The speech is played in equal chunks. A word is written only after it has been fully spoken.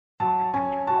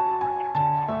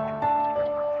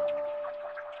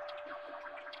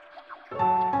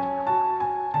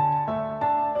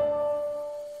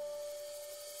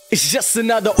It's just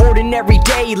another ordinary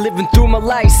day, living through my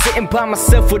life, sitting by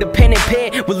myself with a pen and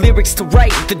pad, with lyrics to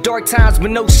write. The dark times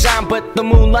with no shine, but the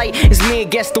moonlight is me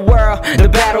against the world. The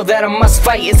battle that I must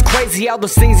fight. It's crazy how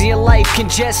those things in your life can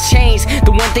just change.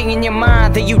 The one thing in your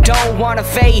mind that you don't wanna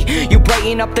fade. You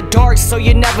brighten up the dark so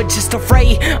you're never just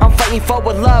afraid. I'm fighting for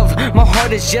what love, my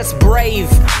heart is just brave.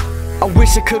 I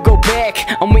wish I could go back,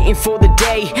 I'm waiting for the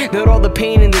day that all the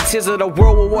pain and the tears of the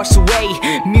world will wash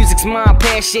away. Music's my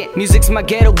passion, music's my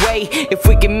getaway. If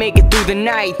we can make it through the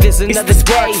night, there's another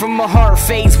day. From my heart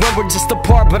fades when we're just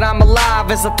apart, but I'm alive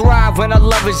as I thrive when our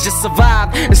love is just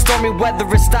survive. The stormy weather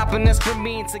is stopping us from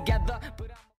being together.